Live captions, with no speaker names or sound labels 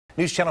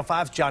News Channel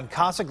 5's John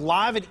Kosick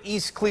live at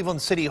East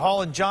Cleveland City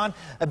Hall. And John,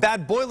 a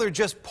bad boiler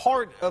just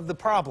part of the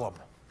problem.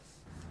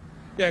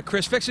 Yeah,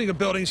 Chris, fixing a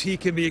building's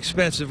heat can be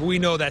expensive. We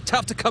know that.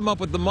 Tough to come up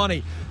with the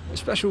money,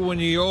 especially when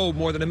you owe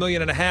more than $1.5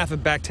 million in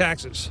back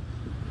taxes.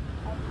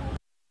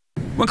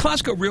 When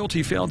Clasco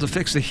Realty failed to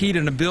fix the heat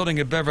in a building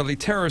at Beverly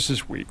Terrace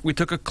this week, we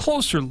took a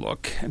closer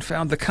look and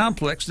found the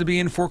complex to be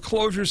in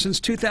foreclosure since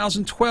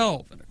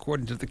 2012. And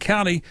according to the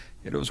county,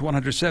 it owes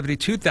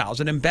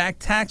 $172,000 in back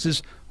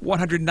taxes,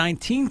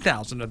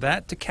 $119,000 of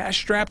that to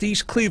cash-strapped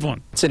East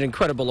Cleveland. It's an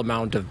incredible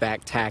amount of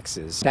back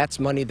taxes. That's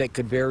money that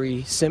could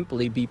very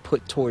simply be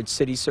put towards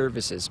city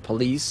services,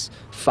 police,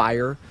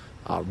 fire,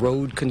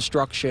 road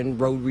construction,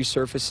 road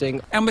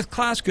resurfacing. And with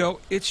Clasco,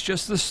 it's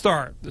just the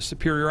start. The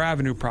Superior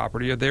Avenue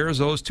property of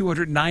theirs owes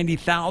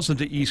 $290,000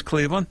 to East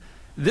Cleveland.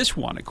 This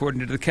one,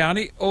 according to the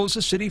county, owes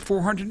the city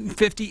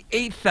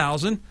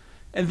 $458,000.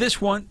 And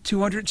this one,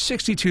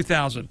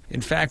 $262,000.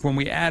 In fact, when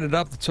we added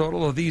up the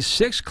total of these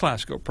 6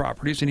 Clasco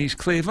properties in East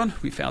Cleveland,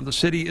 we found the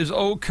city is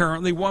owed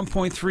currently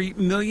 $1.3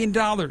 million,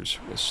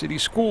 with city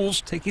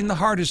schools taking the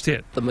hardest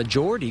hit. The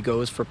majority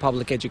goes for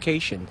public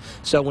education.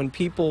 So when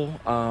people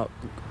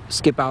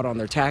skip out on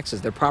their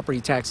taxes, their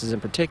property taxes in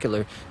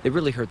particular, they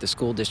really hurt the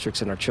school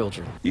districts and our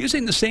children.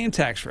 Using the same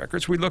tax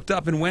records, we looked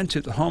up and went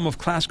to the home of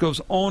Clasco's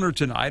owner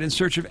tonight in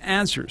search of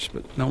answers,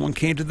 but no one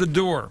came to the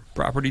door.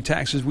 Property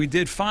taxes we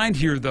did find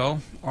here, though,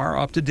 are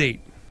up to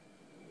date.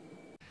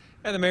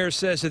 And the mayor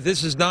says that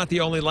this is not the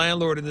only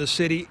landlord in the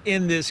city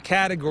in this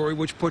category,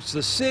 which puts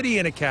the city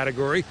in a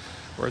category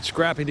where it's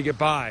scrapping to get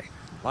by.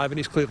 Live in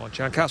East Cleveland,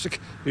 John Kosick,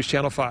 News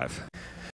Channel 5.